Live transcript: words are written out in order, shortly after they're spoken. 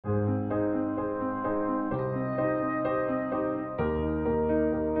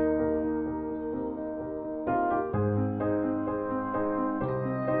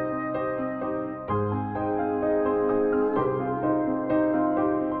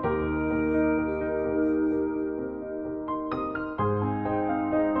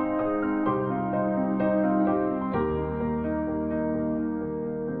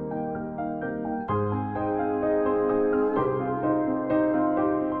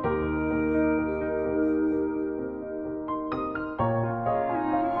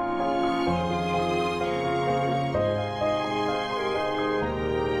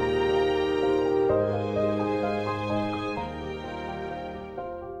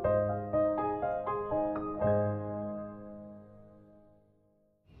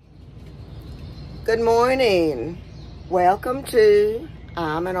Good morning. Welcome to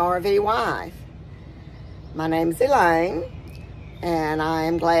I'm an RV Wife. My name is Elaine, and I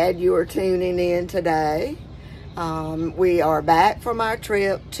am glad you are tuning in today. We are back from our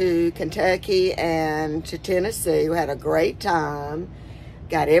trip to Kentucky and to Tennessee. We had a great time.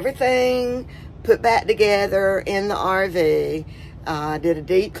 Got everything put back together in the RV. Did a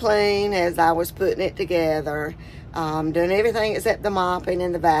deep clean as I was putting it together. Doing everything except the mopping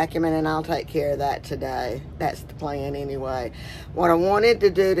and the vacuuming, and I'll take care of that today. That's the plan anyway. What I wanted to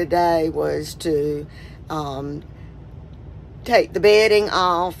do today was to take the bedding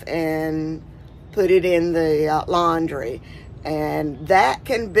off and put it in the laundry, and that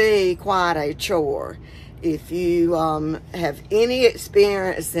can be quite a chore. If you have any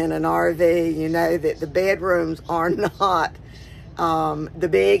experience in an RV, you know that the bedrooms are not the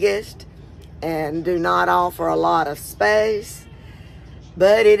biggest and do not offer a lot of space,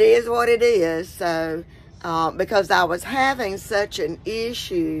 but it is what it is. So because I was having such an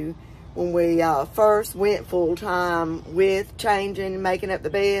issue when we first went full-time with changing and making up the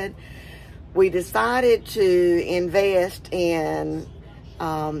bed, we decided to invest in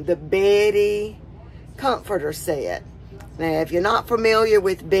the Beddie comforter set. Now, if you're not familiar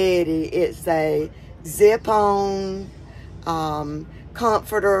with Beddie, it's a zip-on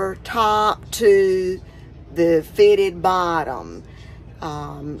comforter, top to the fitted bottom.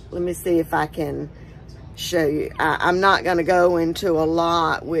 Let me see if I can show you. I'm not going to go into a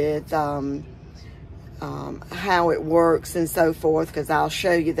lot with how it works and so forth, because I'll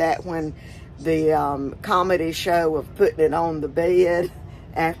show you that when the comedy show of putting it on the bed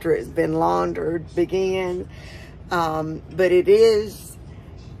after it's been laundered begins. But it is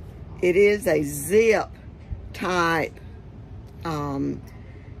a zip type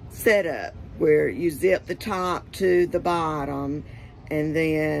setup where you zip the top to the bottom, and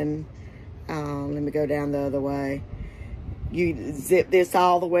then let me go down the other way. You zip this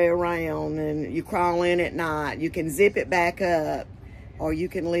all the way around, and you crawl in at night. You can zip it back up, or you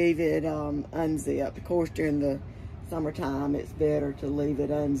can leave it unzipped. Of course, during the summertime, it's better to leave it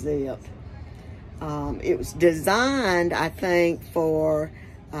unzipped. It was designed, I think, for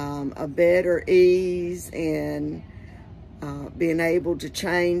a better ease in being able to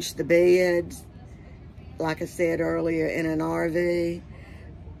change the beds, like I said earlier, in an RV,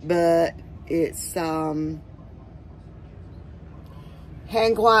 but it's hadn't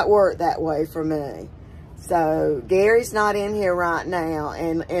quite worked that way for me. So Gary's not in here right now,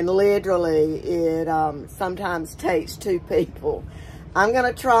 and literally it sometimes takes two people. I'm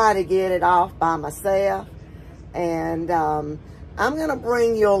gonna try to get it off by myself, and I'm gonna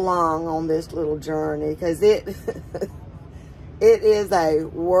bring you along on this little journey, because it it is a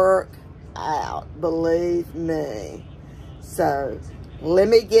workout, believe me. So let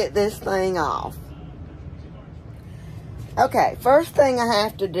me get this thing off. Okay, first thing I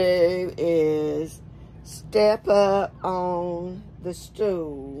have to do is step up on the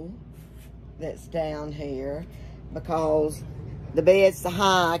stool that's down here, because the bed's so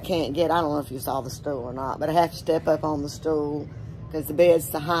high I can't get, I don't know if you saw the stool or not, but I have to step up on the stool because the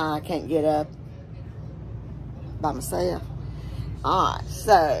bed's so high I can't get up by myself. Alright,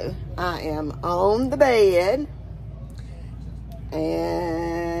 so I am on the bed,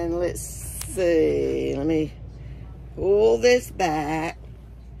 and let's see, let me pull this back.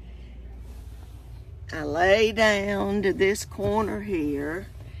 I lay down to this corner here.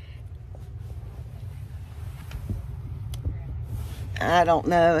 I don't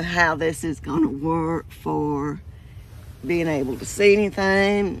know how this is going to work for being able to see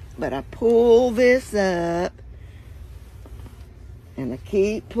anything, but I pull this up, and I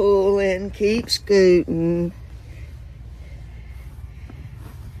keep pulling, keep scooting.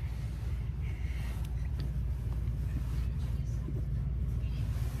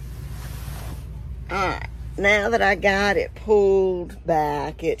 Alright, now that I got it pulled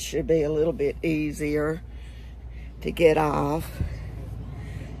back, it should be a little bit easier to get off.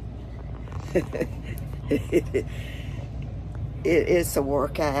 It is a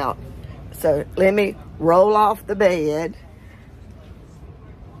workout. So let me roll off the bed.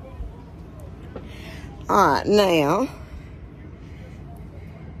 Alright, now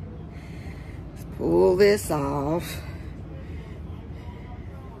let's pull this off.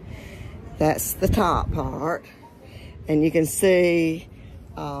 That's the top part, and you can see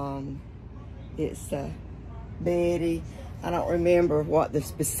it's a Beddie. I don't remember what the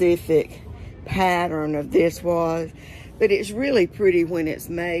specific pattern of this was, but it's really pretty when it's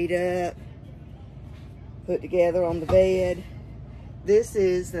made up, put together on the bed. This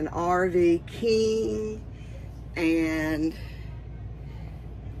is an RV King, and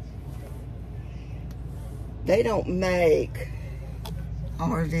they don't make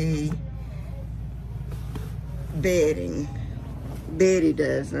RV bedding. Betty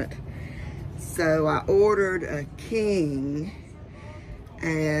doesn't. So I ordered a king,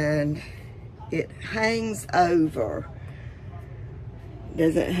 and it hangs over.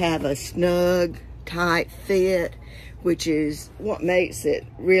 Doesn't have a snug, tight fit, which is what makes it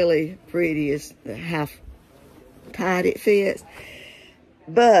really pretty, is how tight it fits.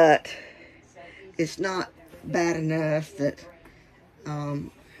 But it's not bad enough that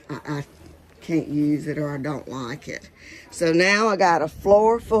I can't use it or I don't like it. So now I got a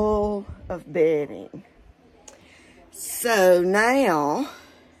floor full of bedding. So now,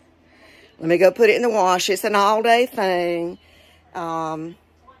 let me go put it in the wash. It's an all-day thing. I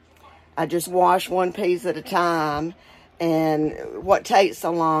just wash one piece at a time. And what takes so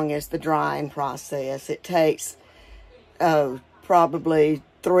long is the drying process. It takes probably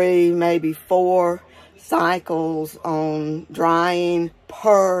 3, maybe 4 cycles on drying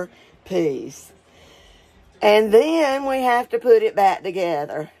per piece. And then we have to put it back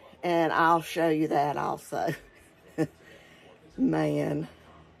together. And I'll show you that also. Man.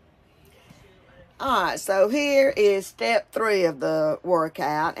 Alright, so here is step 3 of the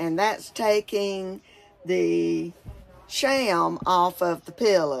workout. And that's taking the sham off of the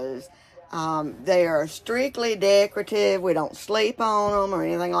pillows. They are strictly decorative. We don't sleep on them or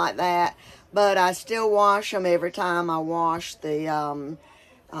anything like that. But I still wash them every time I wash the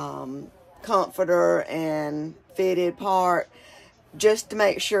comforter and fitted part, just to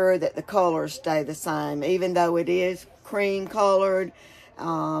make sure that the colors stay the same. Even though it is cream colored,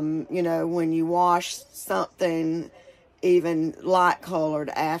 you know, when you wash something even light colored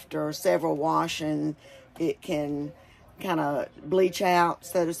after several washing, it can kind of bleach out,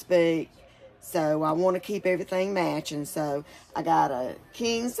 so to speak. So I want to keep everything matching. So I got a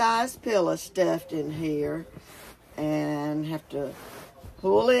king size pillow stuffed in here and have to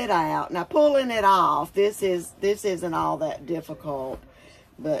pull it out. Now pulling it off, this isn't all that difficult.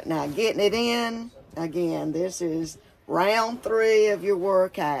 But now getting it in, again, this is round 3 of your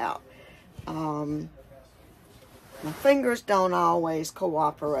workout. My fingers don't always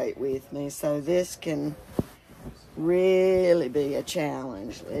cooperate with me, so this can really be a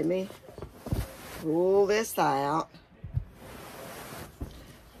challenge. Let me pull this out.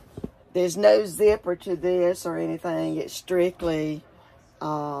 There's no zipper to this or anything. It's strictly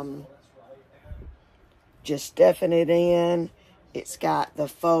just stuffing it in. It's got the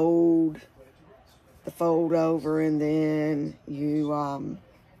fold over, and then you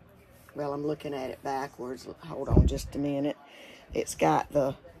well, I'm looking at it backwards. Hold on just a minute. It's got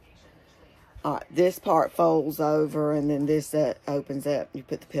the this part folds over, and then this opens up. You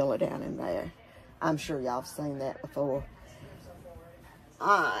put the pillow down in there. I'm sure y'all have seen that before.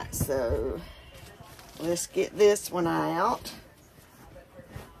 Alright, so let's get this one out.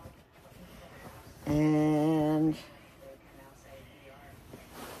 And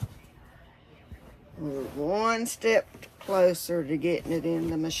we're one step closer to getting it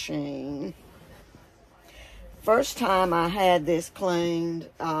in the machine. First time I had this cleaned,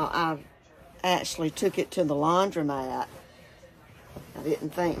 I actually took it to the laundromat. I didn't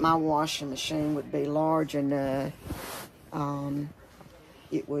think my washing machine would be large enough.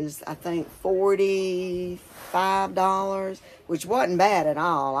 It was, I think, $45, which wasn't bad at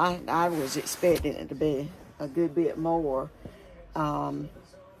all. I was expecting it to be a good bit more. But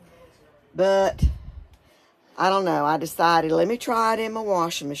I don't know. I decided, let me try it in my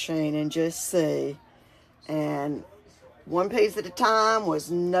washing machine and just see. And one piece at a time was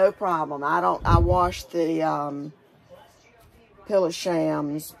no problem. I wash the pillow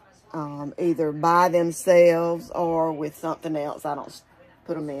shams either by themselves or with something else. I don't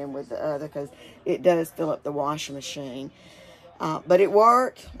put them in with the other because it does fill up the washing machine. But it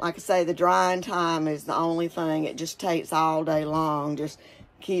worked. Like I say, the drying time is the only thing. It just takes all day long. Just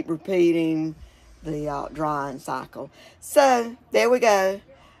keep repeating the drying cycle. So there we go.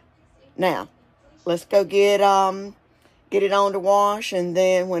 Now let's go get it on to wash, and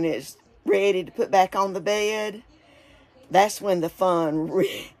then when it's ready to put back on the bed, that's when the fun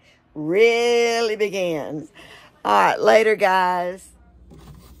really begins. All right, later, guys.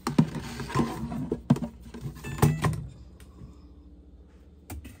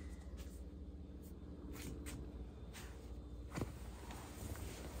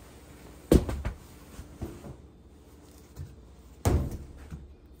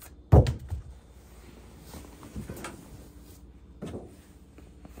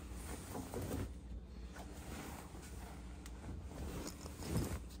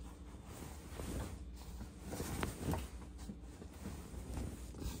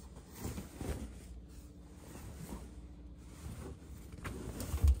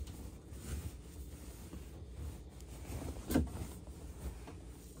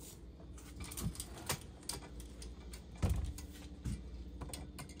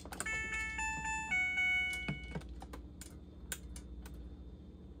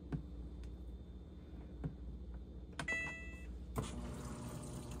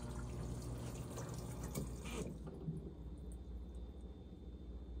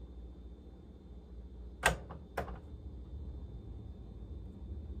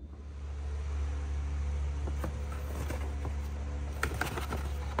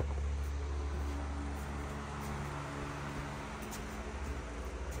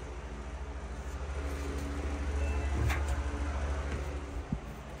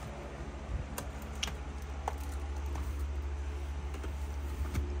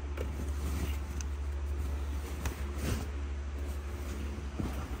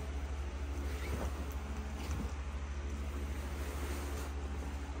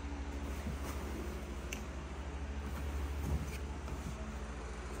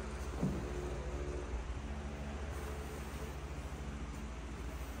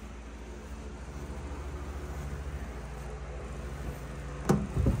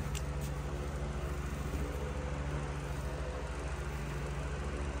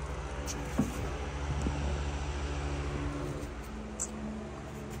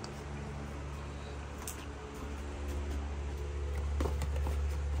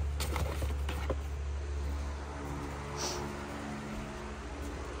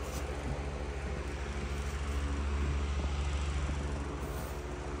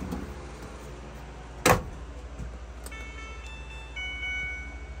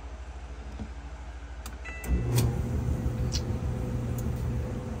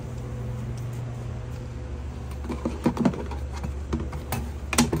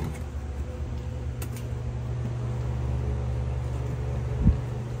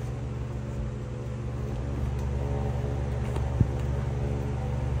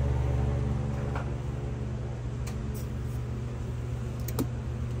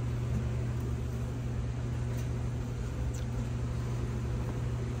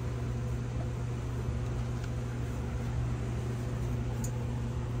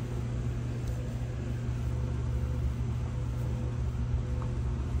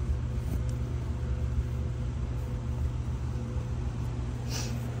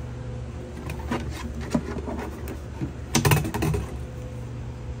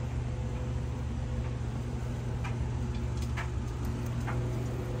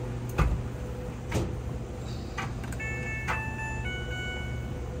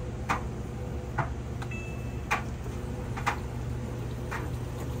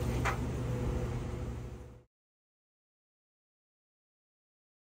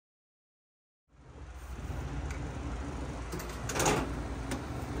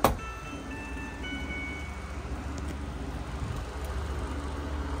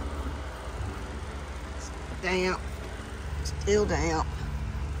 Damp, still damp.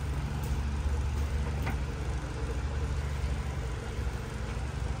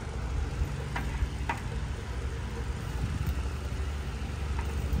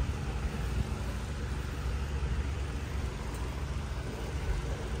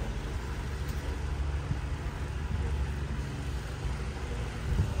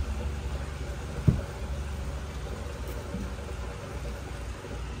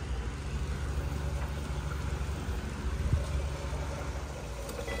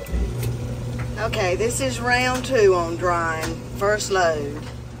 Okay, this is round 2 on drying, first load.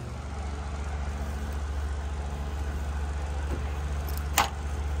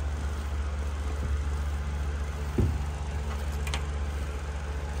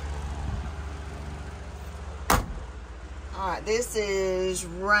 Alright, this is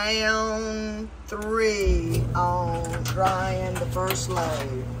round 3 on drying the first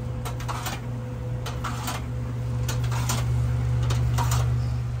load.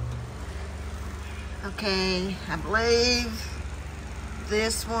 Okay, I believe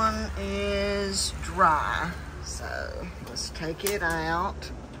this one is dry, so let's take it out.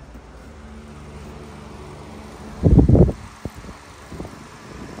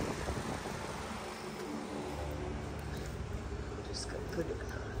 Just gonna put it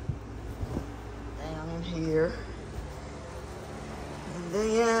down in here. And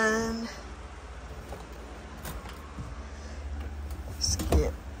then let's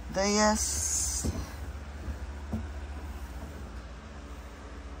get this.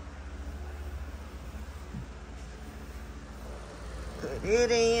 Put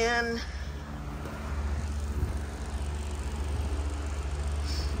it in.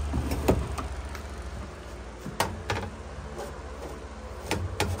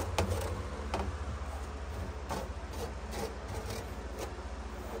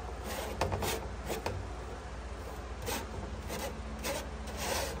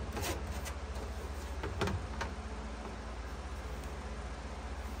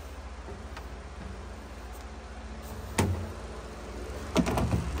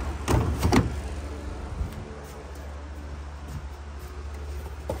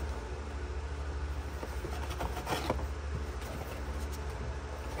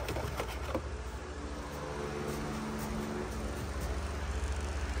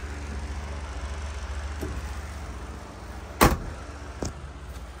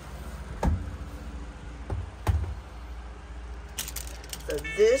 So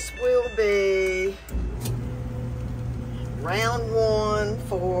this will be round 1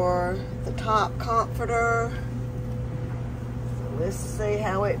 for the top comforter. So let's see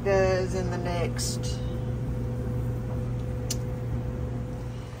how it does in the next.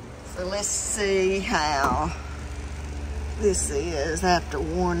 So let's see how this is after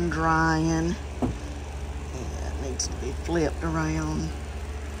 1 drying. Yeah, it needs to be flipped around.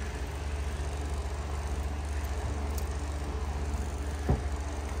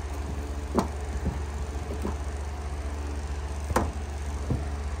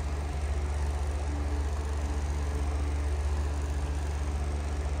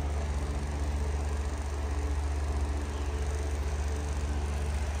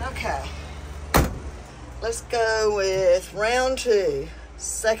 Okay, let's go with round 2,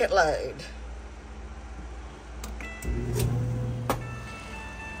 second load.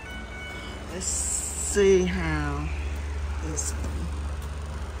 Let's see how this one.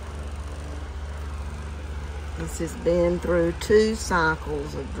 This has been through 2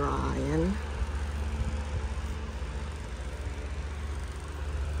 cycles of drying.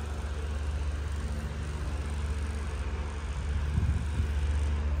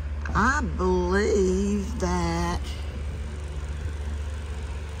 I believe that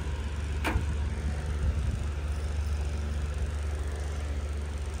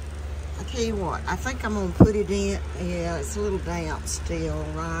I tell you what, I think I'm gonna put it in. Yeah, it's a little damp still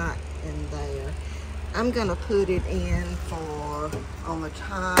right in there. I'm gonna put it in for on the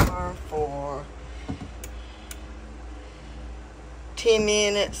timer for 10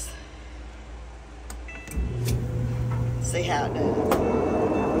 minutes. See how it does.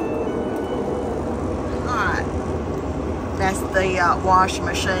 Alright, that's the wash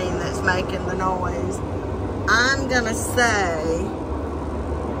machine that's making the noise. I'm gonna say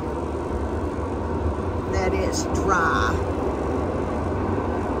that it's dry.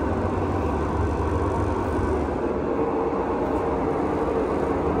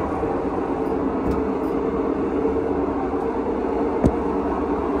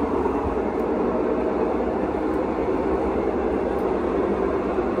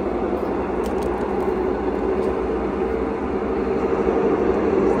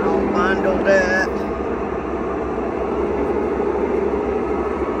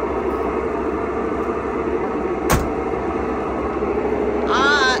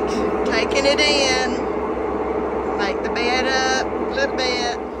 Taking it in, make the bed up a little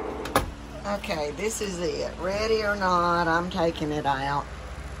bit. Okay, this is it. Ready or not, I'm taking it out.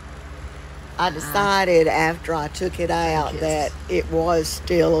 I decided after I took it out that it was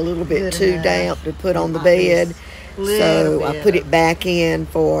still a little bit too damp to put on the bed. So I put it back in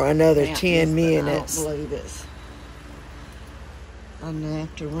for another 10 minutes. I don't believe it. I'm going to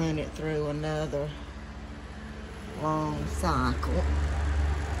have to run it through another long cycle.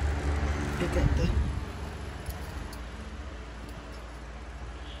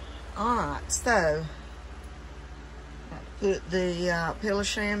 Alright, so put the pillow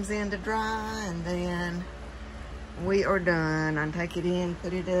shams in to dry, and then we are done. I take it in,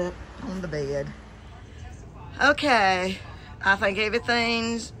 put it up on the bed. Okay, I think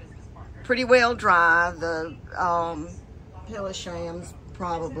everything's pretty well dry. The pillow shams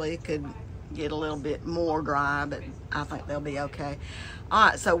probably could get a little bit more dry, but I think they'll be okay. All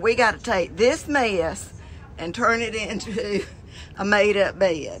right, so we got to take this mess and turn it into a made-up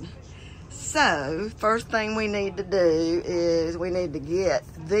bed. So first thing we need to do is we need to get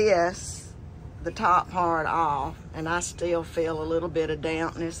this, the top part off, and I still feel a little bit of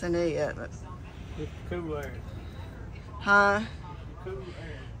dampness in it. With cool air. Huh? Cool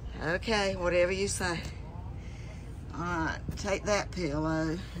air. Okay, whatever you say. All right, take that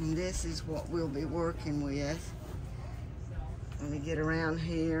pillow, and this is what we'll be working with. Let me get around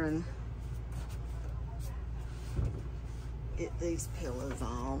here and get these pillows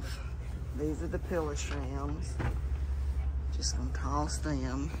off. These are the pillow shams. Just gonna toss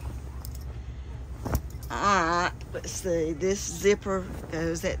them. All right, let's see. This zipper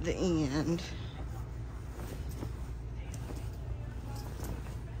goes at the end.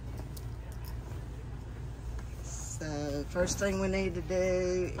 So first thing we need to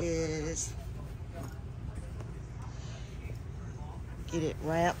do is get it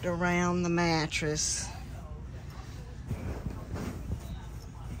wrapped around the mattress.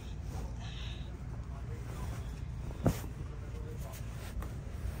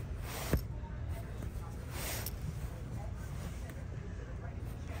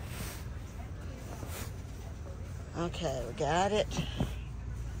 Okay, we got it.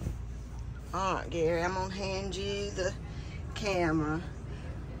 All right, Gary, I'm gonna hand you the camera.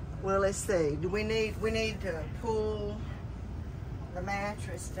 Well, let's see. We need to pull the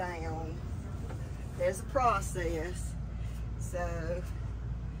mattress down. There's a process. So,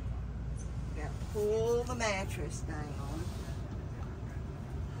 we got to pull the mattress down.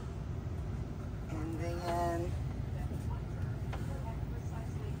 And then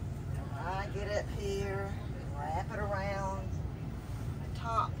I get up here, wrap it around the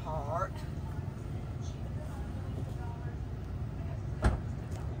top part.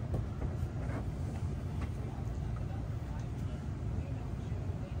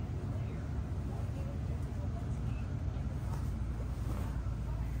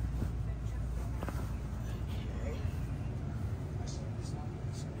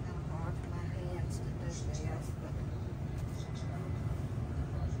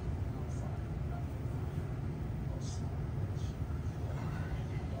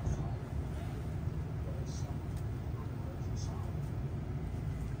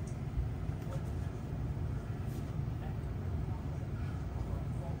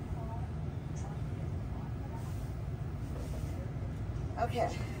 Okay,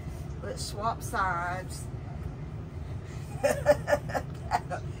 let's swap sides. That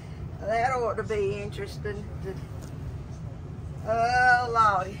ought to be interesting. Oh,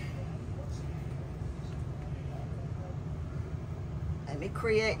 Lordy. Let me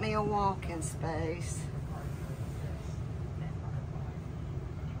create me a walking space.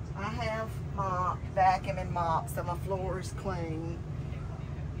 I have mopped, vacuum and mopped, so my floor is clean.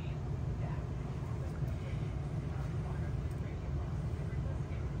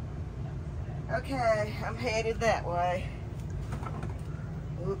 Okay, I'm headed that way.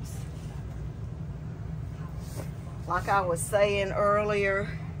 Oops. Like I was saying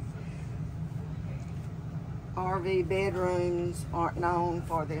earlier, RV bedrooms aren't known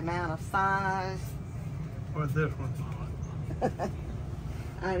for the amount of size. Well, this one's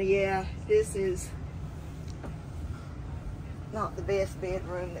not. Yeah, this is not the best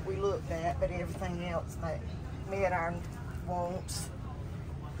bedroom that we looked at, but everything else met our wants.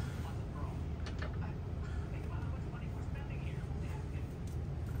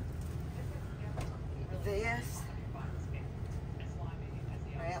 This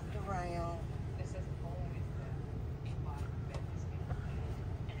wrapped around.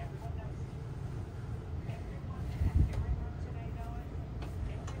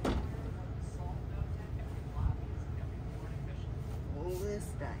 Pull this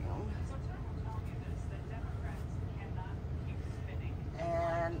down.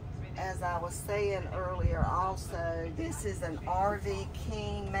 And as I was saying earlier also, this is an RV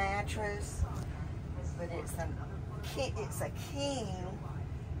King mattress, but it's a king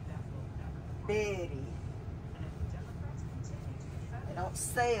bedding. They don't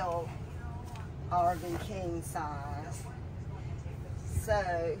sell RV king size,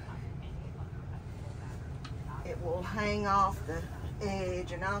 so it will hang off the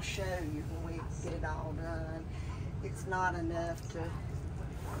edge, and I'll show you when we get it all done. It's not enough to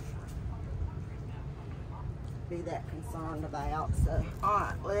be that concerned about. So, all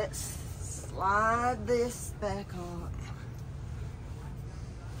right, let's slide this back on.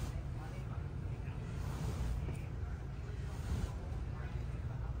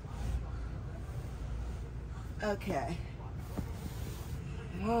 Okay.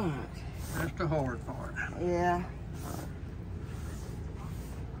 All right. That's the hard part. Yeah.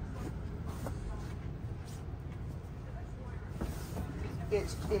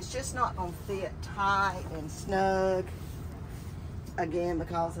 It's just not going to fit tight and snug, again,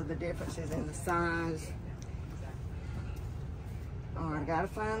 because of the differences in the size. All right, I got to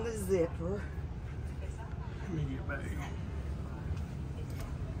find the zipper. Let me get back.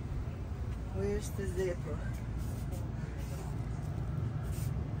 Where's the zipper?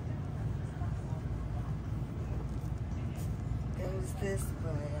 Goes this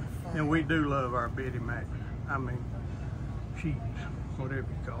way, I think. And we do love our Betty Mac. I mean, sheets, whatever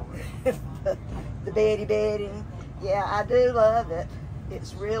you call it. The bedding. Yeah, I do love it.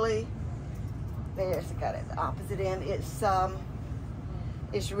 It's really, there's got it, the opposite end.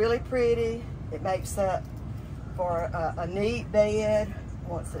 It's really pretty. It makes up for a neat bed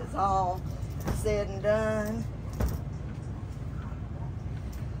once it's all said and done.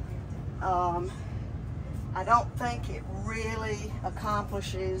 I don't think it really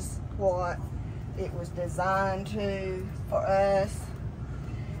accomplishes what it was designed to for us.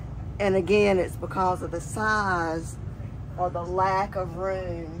 And again, it's because of the size or the lack of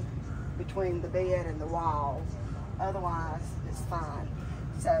room between the bed and the walls. Otherwise, it's fine.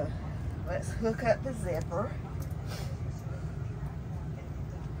 So let's hook up the zipper.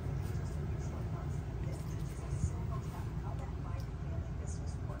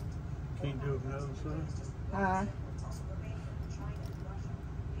 Can't do it another side.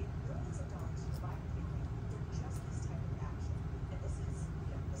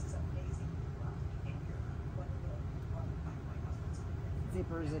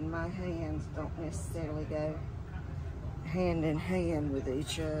 Zippers in my hands don't necessarily go hand in hand with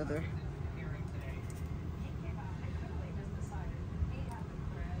each other.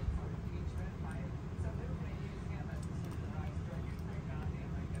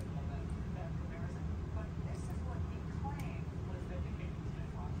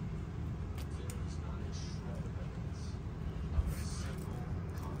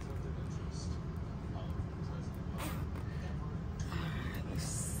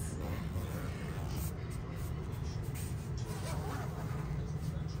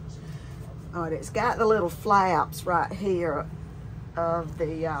 All right, it's got the little flaps right here of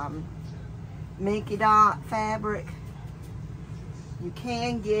the Minky Dot fabric. You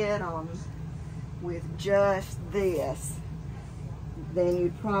can get them with just this. Then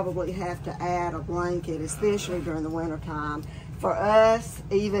you'd probably have to add a blanket, especially during the winter time. For us,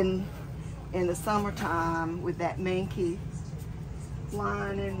 even in the summertime, with that Minky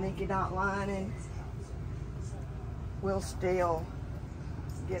lining, Minky Dot lining, we'll still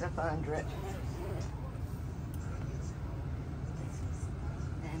get up under it.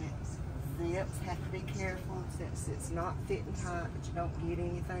 And it zips, have to be careful since it's not fitting tight, but you don't get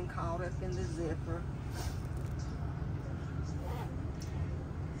anything caught up in the zipper.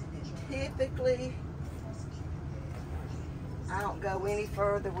 And typically, I don't go any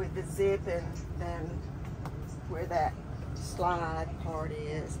further with the zipping than where that slide part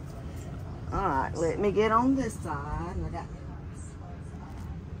is. All right, let me get on this side. And I got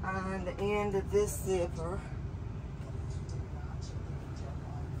on the end of this zipper.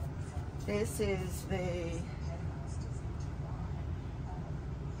 This is the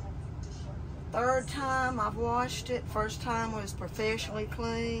third time I've washed it. First time was professionally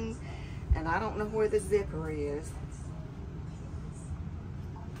clean, and I don't know where the zipper is.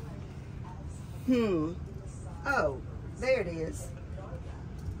 Oh, there it is.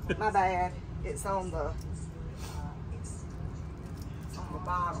 My bad. It's on the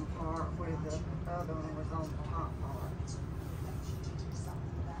bottom part where the other one was on the top part.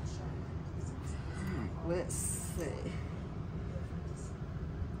 Let's see.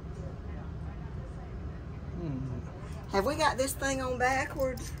 Have we got this thing on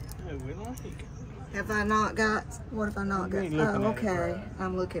backwards? No, we like it. Have I not got, what have I not got? You ain't looking Oh, at it okay. right.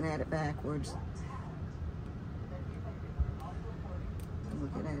 I'm looking at it backwards. I'm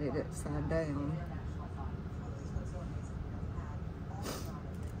looking at it upside down.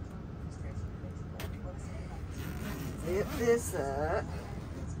 Zip this up.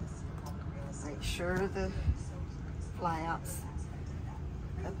 Make sure the flaps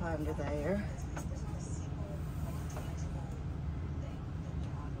up under there.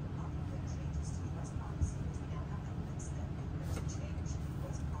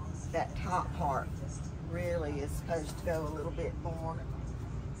 That top part really is supposed to go a little bit more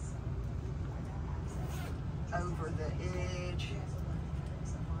over the edge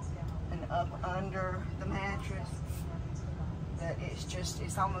and up under the mattress. But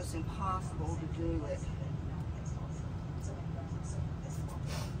it's almost impossible to do it.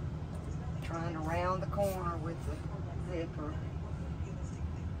 Trying to round the corner with the zipper.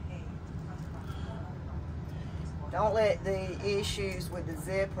 Don't let the issues with the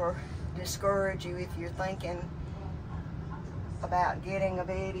zipper discourage you if you're thinking about getting a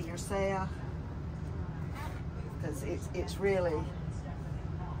bed yourself, because it's really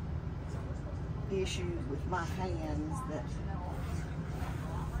issues with my hands that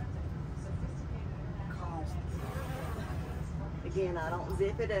cause it. Again, I don't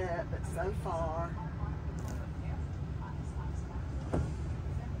zip it up, but so far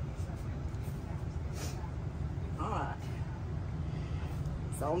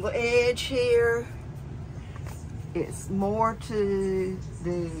on the edge here. It's more to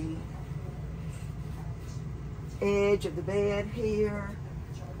the edge of the bed here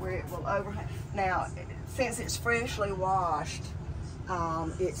where it will overhang. Now, since it's freshly washed,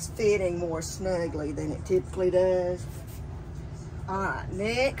 it's fitting more snugly than it typically does. All right,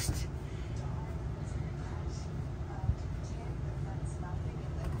 next.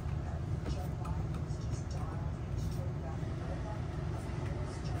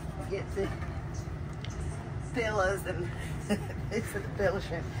 Get the pillows and this is the pillow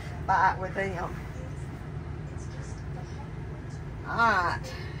shouldn't fight with them.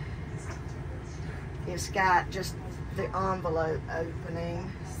 Alright. It's got just the envelope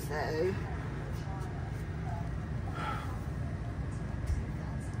opening, so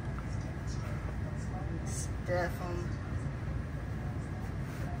stuff them.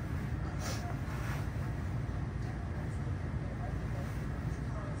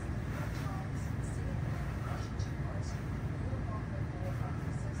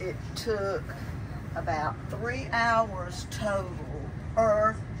 It took about 3 hours total,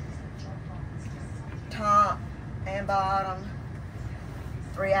 top and bottom,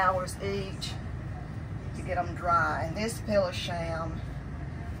 3 hours each to get them dry. And this pillow sham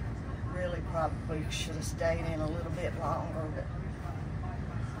really probably should have stayed in a little bit longer,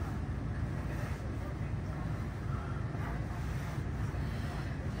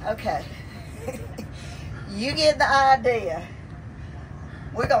 but okay. You get the idea.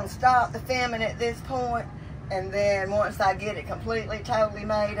 We're gonna stop the filming at this point, and then once I get it completely, totally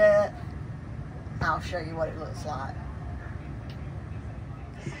made up, I'll show you what it looks like.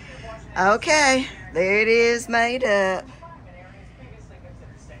 Okay, there it is made up.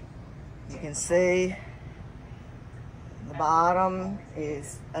 You can see the bottom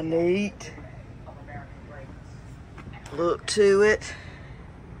is a neat look to it.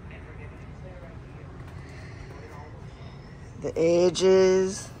 The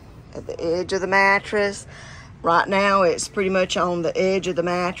edges at the edge of the mattress. Right now it's pretty much on the edge of the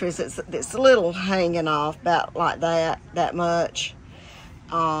mattress. It's a little hanging off about like that much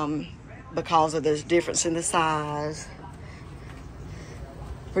because of this difference in the size.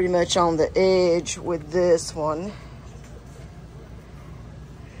 Pretty much on the edge with this one.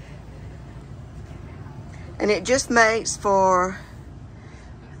 And it just makes for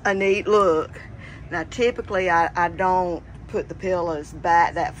a neat look. Now typically I don't put the pillows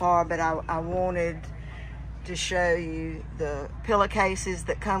back that far, but I wanted to show you the pillowcases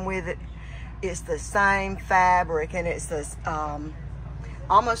that come with it. It's the same fabric, and it's this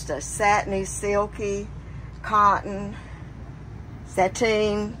almost a satiny, silky cotton,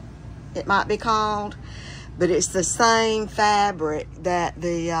 sateen, it might be called. But it's the same fabric that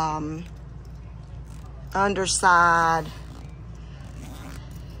the underside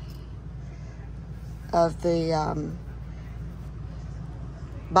of the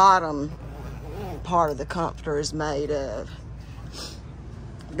bottom part of the comforter is made of.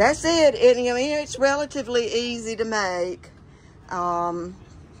 That's it. I mean, it's relatively easy to make. I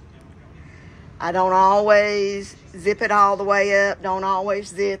don't always zip it all the way up. Don't always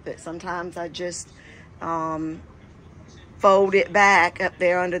zip it. Sometimes I just fold it back up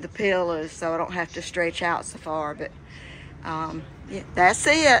there under the pillows so I don't have to stretch out so far. But yeah, that's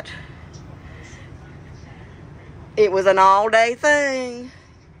it. It was an all-day thing.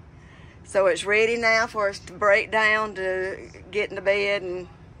 So it's ready now for us to break down to get into bed and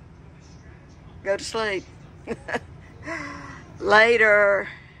go to sleep. Later.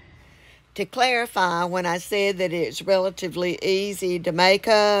 To clarify, when I said that it's relatively easy to make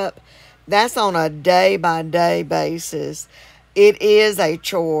up, that's on a day-by-day basis. It is a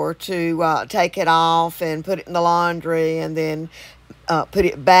chore to take it off and put it in the laundry and then put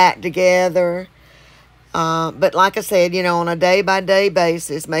it back together. But like I said, you know, on a day-by-day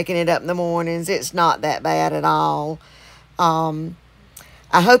basis, making it up in the mornings, it's not that bad at all.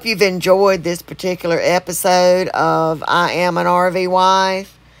 I hope you've enjoyed this particular episode of I Am an RV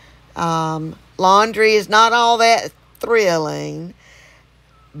Wife. Laundry is not all that thrilling,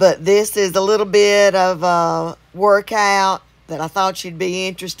 but this is a little bit of a workout that I thought you'd be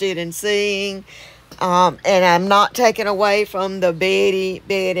interested in seeing. And I'm not taking away from the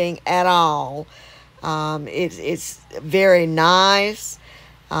bedding at all. It's very nice.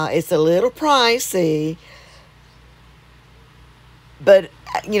 It's a little pricey, but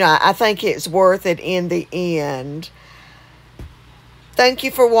you know, I think it's worth it in the end. Thank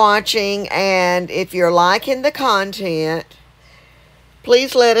you for watching, and if you're liking the content,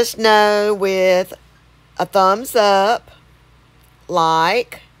 please let us know with a thumbs up,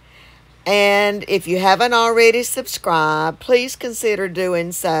 like, and if you haven't already subscribed, please consider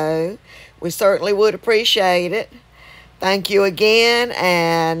doing so. We certainly would appreciate it. Thank you again,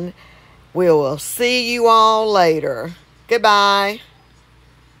 and we will see you all later. Goodbye.